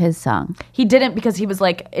you his song. He didn't, because he was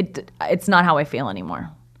like, it's not how I feel anymore.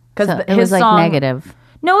 Because So it was like negative.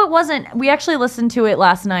 No, it wasn't. We actually listened to it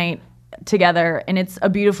last night together, and it's a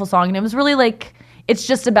beautiful song. And it was really like, it's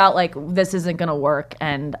just about like, this isn't going to work.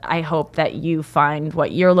 And I hope that you find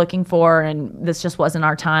what you're looking for. And this just wasn't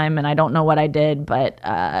our time. And I don't know what I did, but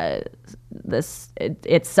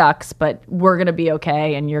it sucks, but we're going to be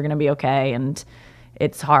okay. And you're going to be okay. And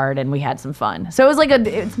it's hard, and we had some fun. So it was like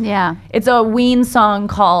it's a Ween song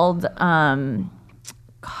called, God,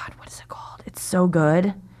 what is it called? It's so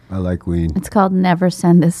good. I like Ween. It's called Never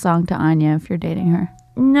Send This Song to Anya if you're dating her.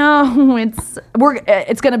 No, it's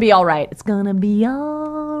gonna be all right. It's gonna be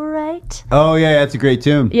all right. Oh yeah, that's a great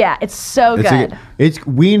tune. Yeah, it's so good. It's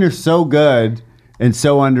Ween are so good and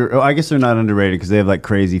so I guess they're not underrated because they have like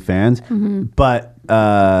crazy fans. Mm-hmm. But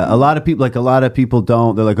a lot of people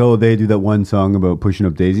don't. They're like, oh, they do that one song about pushing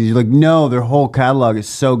up daisies. You're like, no, their whole catalog is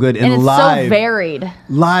so good, and it's live, so varied.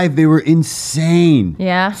 Live, they were insane.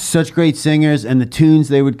 Yeah, such great singers, and the tunes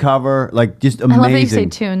they would cover, like just amazing. I love that you say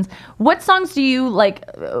tunes. What songs do you like?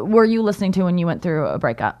 Were you listening to when you went through a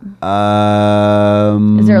breakup?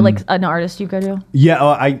 Is there like an artist you go to? Yeah,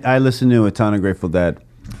 I listen to a ton of Grateful Dead.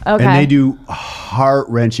 Okay. And they do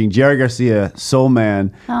heart-wrenching. Jerry Garcia, Soul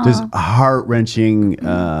Man, does heart-wrenching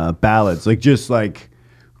ballads, like just like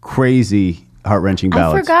crazy heart-wrenching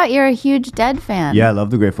ballads. I forgot you're a huge Dead fan. Yeah, I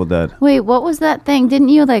love the Grateful Dead. Wait, what was that thing? Didn't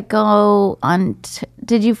you like go on?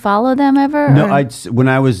 Did you follow them ever? No, or? when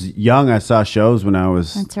I was young, I saw shows when I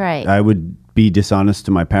was. That's right. I would be dishonest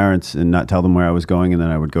to my parents and not tell them where I was going, and then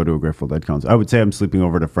I would go to a Grateful Dead concert. I would say I'm sleeping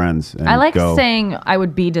over to friends. And I like go. saying I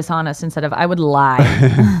would be dishonest instead of I would lie.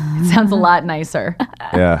 It sounds a lot nicer.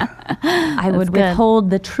 Yeah. I would good. withhold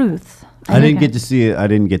the truth. I didn't get to see. I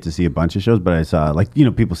didn't get to see a bunch of shows, but I saw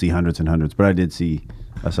people see hundreds and hundreds, but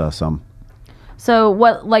I saw some. So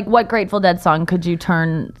what Grateful Dead song could you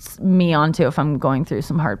turn me onto if I'm going through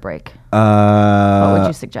some heartbreak? What would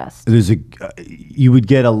you suggest? You would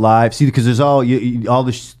get a live because there's all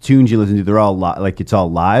the tunes you listen to, they're all it's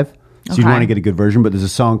all live, so you'd Okay. want to get a good version. But there's a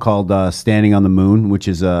song called "Standing on the Moon," which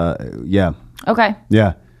is Okay.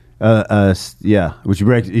 which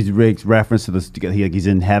breaks reference to this. He's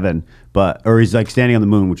in heaven, or he's like standing on the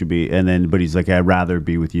moon, which would be, but he's like, I'd rather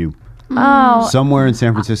be with you. Oh, Somewhere in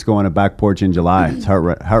San Francisco on a back porch in July. It's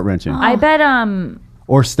heart wrenching. I bet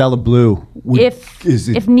Or Stella Blue.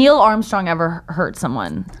 if Neil Armstrong ever hurt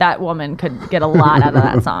someone, that woman could get a lot out of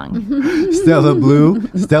that song. Stella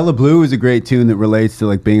Blue is a great tune that relates to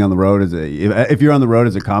like being on the road if you're on the road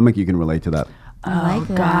as a comic, you can relate to that. I like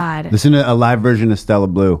that. God. Listen to a live version of Stella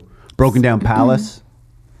Blue. Broken Down Palace.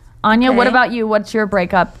 Anya, what Okay. about you? What's your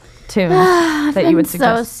breakup tune that you would So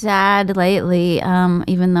suggest? sad lately.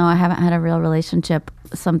 Even though I haven't had a real relationship,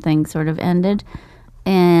 something sort of ended,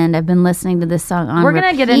 and I've been listening to this song on. We're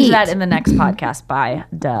gonna get into repeat. that in the next podcast. By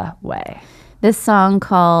the way, This song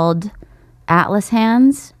called "Atlas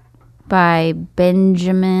Hands" by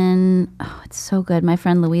Benjamin. Oh, it's so good. My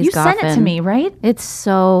friend Louise you Goffin. sent it to me, right? It's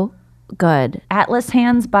so good. Atlas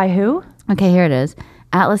Hands by who? Okay, here it is.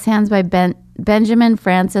 Atlas Hands by Benjamin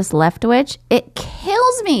Francis Leftwich. It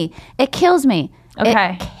kills me. It kills me.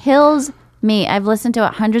 Okay. It kills me. I've listened to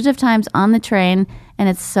it hundreds of times on the train, and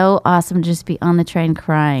it's so awesome to just be on the train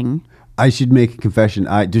crying. I should make a confession.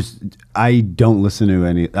 I don't listen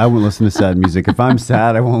to I won't listen to sad music. If I'm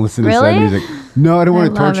sad, I won't listen to Really? sad music. No, I don't want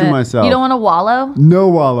to love torture it. myself. You don't want to wallow? No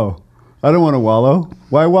wallow. I don't want to wallow.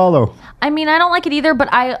 Why wallow? I mean, I don't like it either, but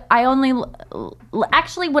I only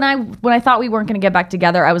actually when I thought we weren't going to get back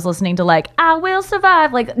together, I was listening to like I Will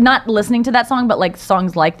Survive, like not listening to that song, but like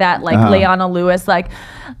songs like that, like Leona Lewis, like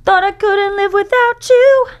thought I couldn't live without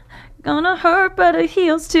you. Gonna hurt, but it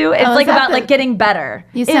heals too. It's like about like getting better.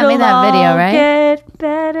 You sent me that video, right? Get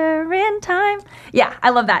better in time. Yeah, I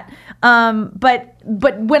love that. But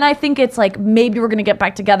when I think it's like maybe we're gonna get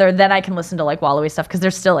back together, then I can listen to like wallowy stuff because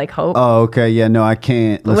there's still like hope. Oh, okay. Yeah, no, I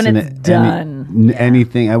can't listen it's to done.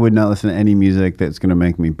 anything. I would not listen to any music that's gonna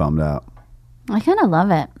make me bummed out. I kind of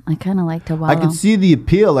love it. I kind of like to wallow. I can see the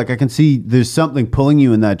appeal. Like I can see there's something pulling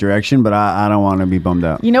you in that direction, but I don't want to be bummed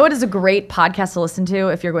out. You know what is a great podcast to listen to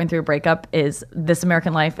if you're going through a breakup is This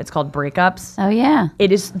American Life. It's called Breakups. Oh, yeah.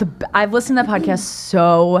 It is I've listened to that podcast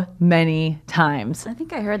so many times. I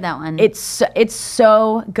think I heard that one. It's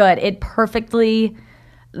so good. It perfectly,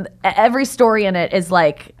 every story in it is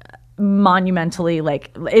like monumentally,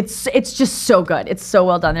 like it's just so good. It's so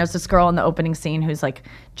well done. There's this girl in the opening scene who's like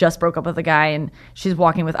just broke up with a guy, and she's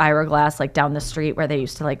walking with Ira Glass like down the street where they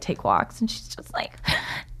used to like take walks, and she's just like,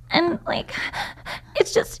 and like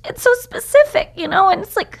it's so specific, you know, and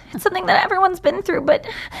it's like it's something that everyone's been through, but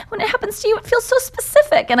when it happens to you it feels so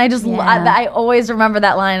specific. And I just I always remember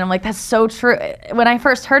that line. I'm like, that's so true. When I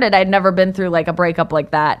first heard it, I'd never been through like a breakup like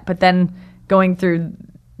that, but then going through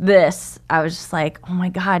this, I was just like, oh my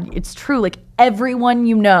God, it's true. Like everyone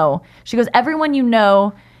you know, she goes, everyone you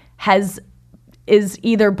know is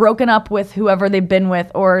either broken up with whoever they've been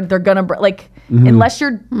with, or they're gonna unless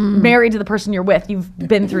you're married to the person you're with, you've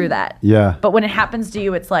been through that. Yeah. But when it happens to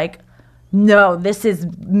you, it's like, no, this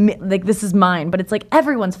is mine. But it's like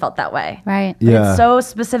everyone's felt that way. Right. But it's so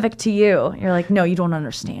specific to you. You're like, no, you don't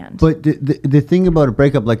understand. But the thing about a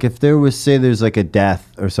breakup, like if there's like a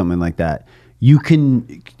death or something like that, you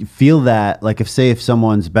can feel that, like if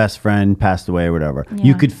someone's best friend passed away or whatever,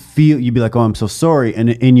 you'd be like, oh, I'm so sorry.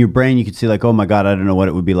 And in your brain, you could see like, oh my God, I don't know what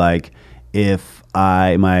it would be like if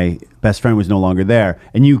my best friend was no longer there.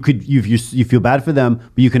 And you feel bad for them,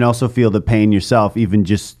 but you can also feel the pain yourself, even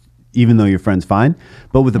though your friend's fine.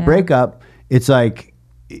 But with a breakup, it's like,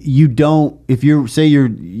 you don't, if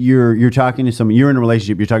you're talking to someone, you're in a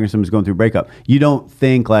relationship, you're talking to someone who's going through a breakup, you don't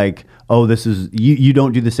think like, oh, this is, you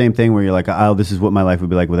don't do the same thing where you're like, oh, this is what my life would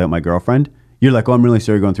be like without my girlfriend. You're like, oh, I'm really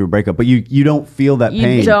sorry going through a breakup, but you don't feel that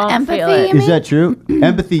pain. You don't Empathy, feel it. you mean? Is that true?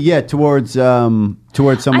 Empathy, yeah, towards someone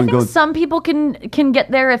I think going. some people can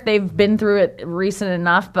get there if they've been through it recent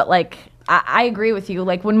enough, but like I agree with you.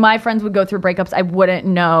 Like when my friends would go through breakups, I wouldn't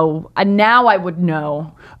know. Now I would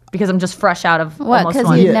know because I'm just fresh out of What, almost because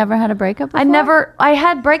one. you've never had a breakup before? I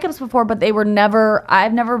had breakups before, but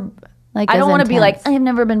I've never. Like, I as don't want to be like, intense. I have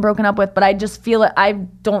never been broken up with, but I just feel it. I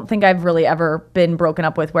don't think I've really ever been broken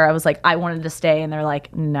up with where I was like, I wanted to stay, and they're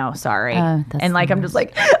like, no, sorry. Oh, that's and like, the I'm just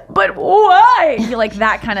like, but why? You're like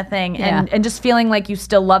that kind of thing. Yeah. And just feeling like you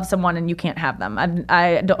still love someone and you can't have them.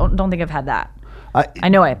 I don't think I've had that. I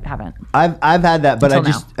know I haven't. I've had that, but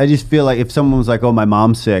Until I just feel like if someone was like, oh, my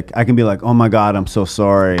mom's sick, I can be like, oh my God, I'm so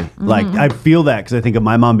sorry. Like I feel that because I think of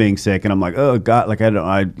my mom being sick, and I'm like, oh God, like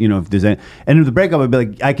if there's any, and with the breakup, I'd be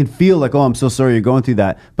like, I can feel like, oh, I'm so sorry you're going through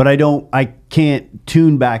that, but I can't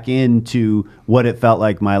tune back into what it felt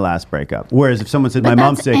like my last breakup. Whereas if someone said my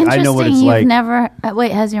mom's sick, I know what it's You've like. never,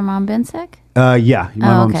 wait, has your mom been sick? Yeah, my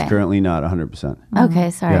mom's okay. currently not 100%.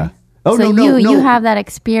 Okay, sorry. Yeah. Oh, so no. you have that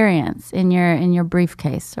experience in your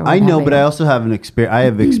briefcase. Or what I know, have but you. I also have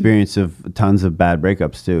experience of tons of bad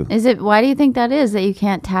breakups too. Why do you think that is, that you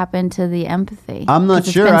can't tap into the empathy? I'm not 'Cause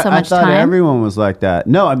it's sure. been so I much thought time? everyone was like that.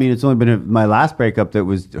 No, I mean, it's only been my last breakup that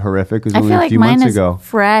was horrific was I only feel a like few mine months is ago.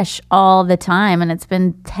 fresh all the time, and it's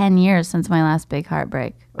been 10 years since my last big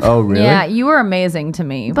heartbreak. Oh, really? Yeah, you were amazing to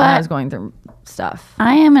me when But- I was going through stuff.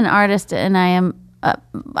 I am an artist, and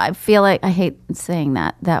I feel like I hate saying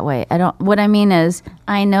that way. What I mean is,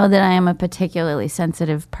 I know that I am a particularly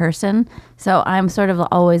sensitive person, so I'm sort of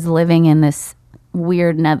always living in this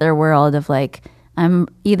weird netherworld of like, I'm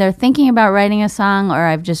either thinking about writing a song or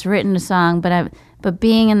I've just written a song, but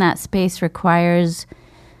being in that space requires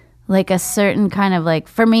like a certain kind of, like,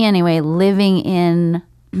 for me anyway, living in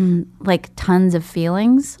like tons of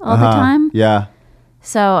feelings all the time. Yeah.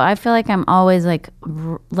 So I feel like I'm always like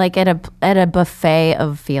at a buffet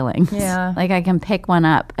of feelings. Yeah. Like I can pick one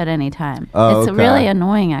up at any time. Oh, It's okay. really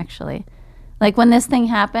annoying, actually. Like when this thing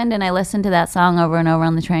happened and I listened to that song over and over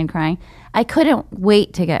on the train crying, I couldn't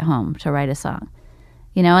wait to get home to write a song.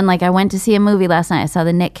 You know, and like I went to see a movie last night. I saw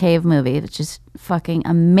the Nick Cave movie, which is fucking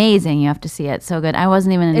amazing. You have to see it. So good. I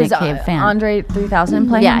wasn't even a Nick Cave fan. Andre 3000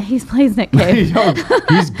 playing? Yeah, he plays Nick Cave.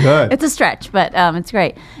 He's good. It's a stretch, but it's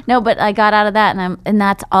great. No, but I got out of that, and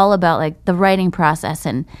that's all about like the writing process,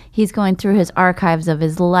 and he's going through his archives of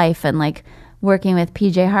his life, and like working with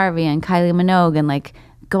PJ Harvey and Kylie Minogue, and like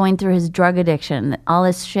going through his drug addiction, all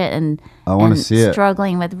this shit, and I want to see it.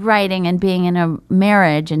 Struggling with writing and being in a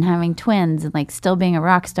marriage and having twins, and like still being a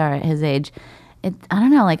rock star at his age. I don't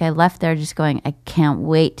know. Like I left there just going, I can't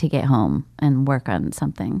wait to get home and work on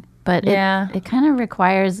something. But it kind of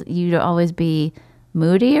requires you to always be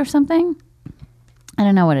moody or something. I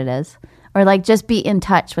don't know what it is. Or like just be in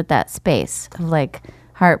touch with that space of like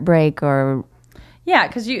heartbreak or... Yeah,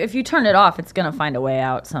 because if you turn it off, it's going to find a way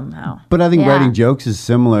out somehow. But I think Yeah. writing jokes is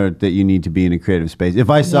similar, that you need to be in a creative space. If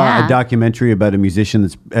I saw Yeah. a documentary about a musician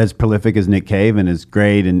that's as prolific as Nick Cave and is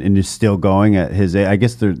great and is still going at his age, I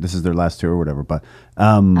guess this is their last tour or whatever. But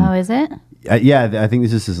Oh, is it? yeah, I think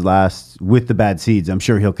this is his last with the Bad Seeds. I'm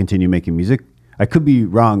sure he'll continue making music. I could be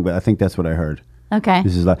wrong, but I think that's what I heard. Okay.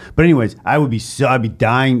 This is like, but anyways, I'd be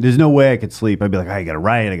dying. There's no way I could sleep. I'd be like, I gotta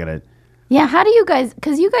write. I gotta. Yeah, how do you guys...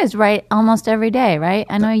 Because you guys write almost every day, right?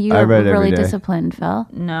 I know I you're write every really day. disciplined, Phil.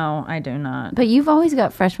 No, I do not. But you've always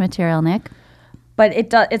got fresh material, Nick. But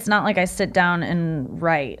it's not like I sit down and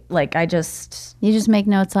write. Like I just... You just make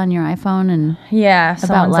notes on your iPhone and... Yeah,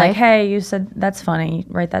 someone's life? like, "Hey, you said that's funny.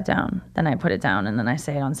 Write that down." Then I put it down and then I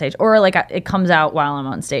say it on stage, or like it comes out while I'm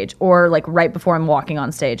on stage, or like right before I'm walking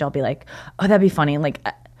on stage, I'll be like, "Oh, that'd be funny." Like,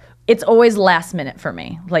 it's always last minute for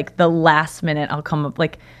me. Like the last minute, I'll come up.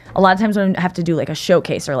 Like a lot of times when I have to do like a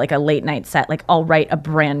showcase or like a late night set, like I'll write a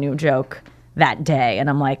brand new joke that day, and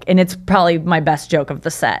I'm like, and it's probably my best joke of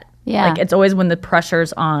the set. Yeah. Like it's always when the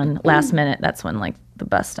pressure's on last minute. That's when like the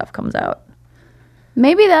best stuff comes out.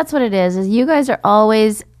 Maybe that's what it is you guys are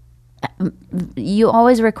always... You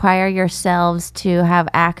always require yourselves to have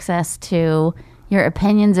access to your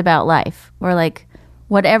opinions about life. Or like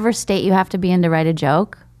whatever state you have to be in to write a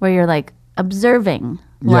joke, where you're like observing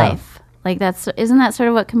life. Like isn't that sort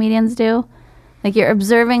of what comedians do? Like you're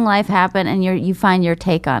observing life happen and you find your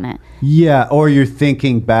take on it. Yeah, or you're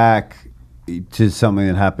thinking back to something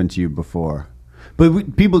that happened to you before.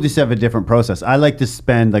 But people just have a different process. I like to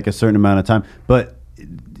spend like a certain amount of time, but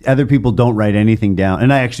other people don't write anything down.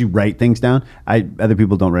 And I actually write things down. Other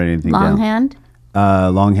people don't write anything down. Longhand?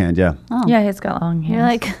 Longhand, yeah. Oh. Yeah, he's got long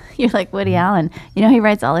hands. You're like Woody Allen. You know he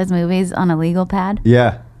writes all his movies on a legal pad?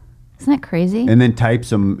 Yeah. Isn't that crazy? And then types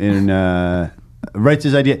them in, writes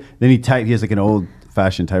his idea. Then he has like an old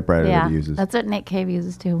fashioned typewriter that he uses. That's what Nick Cave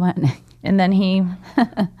uses too. What? And then he...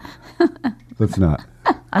 Let's not.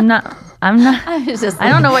 I'm not. I was just I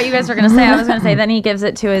don't know what you guys were going to say. I was going to say then he gives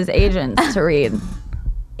it to his agents to read.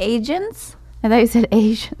 Agents? I thought you said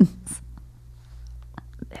Asians.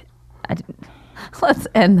 Let's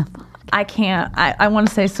end the podcast. I can't. I want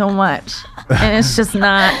to say so much. And it's just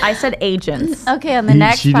not. I said agents. Okay, on the She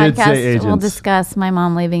next did say podcast, we'll agents. discuss my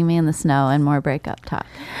mom leaving me in the snow and more breakup talk.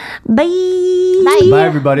 Bye. Bye,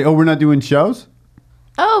 everybody. Oh, we're not doing shows?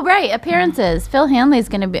 Oh, right. Appearances. Phil Hanley's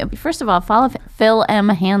going to be... First of all, follow Phil M.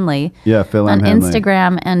 Hanley. Yeah, Phil M. on Hanley.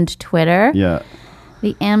 Instagram and Twitter. Yeah.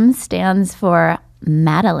 The M stands for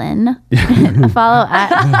Madeline. Follow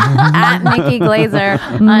at Nikki Glazer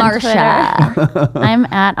on Marsha. Twitter. I'm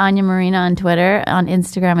at Anya Marina on Twitter. On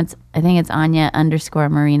Instagram, I think it's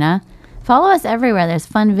Anya_Marina. Follow us everywhere. There's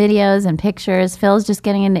fun videos and pictures. Phil's just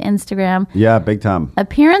getting into Instagram. Yeah, big time.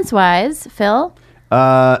 Appearance-wise, Phil,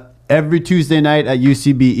 Every Tuesday night at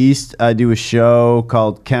UCB East, I do a show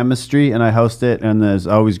called Chemistry, and I host it. And there's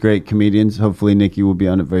always great comedians. Hopefully, Nikki will be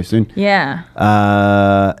on it very soon. Yeah.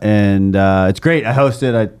 And it's great. I host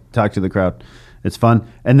it. I talk to the crowd. It's fun.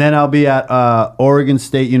 And then I'll be at Oregon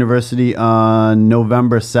State University on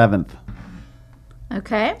November 7th.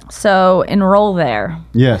 okay, So enroll there.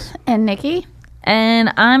 Yes. and Nikki. And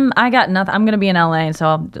I got nothing. I'm going to be in LA, so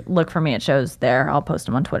I'll look for me at shows there. I'll post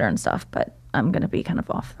them on Twitter and stuff, but I'm going to be kind of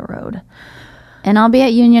off the road. And I'll be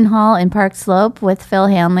at Union Hall in Park Slope with Phil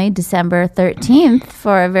Hanley December 13th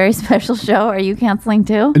for a very special show. Are you canceling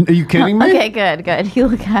too? Are you kidding me? Okay, good. You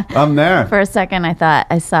look at... I'm there. For a second, I thought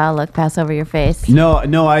I saw a look pass over your face. No,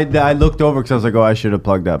 I looked over because I was like, oh, I should have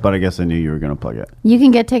plugged that. But I guess I knew you were going to plug it. You can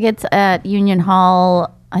get tickets at Union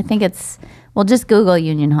Hall. I think it's... Well, just Google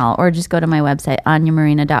Union Hall or just go to my website,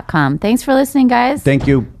 anyamarina.com. Thanks for listening, guys. Thank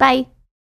you. Bye.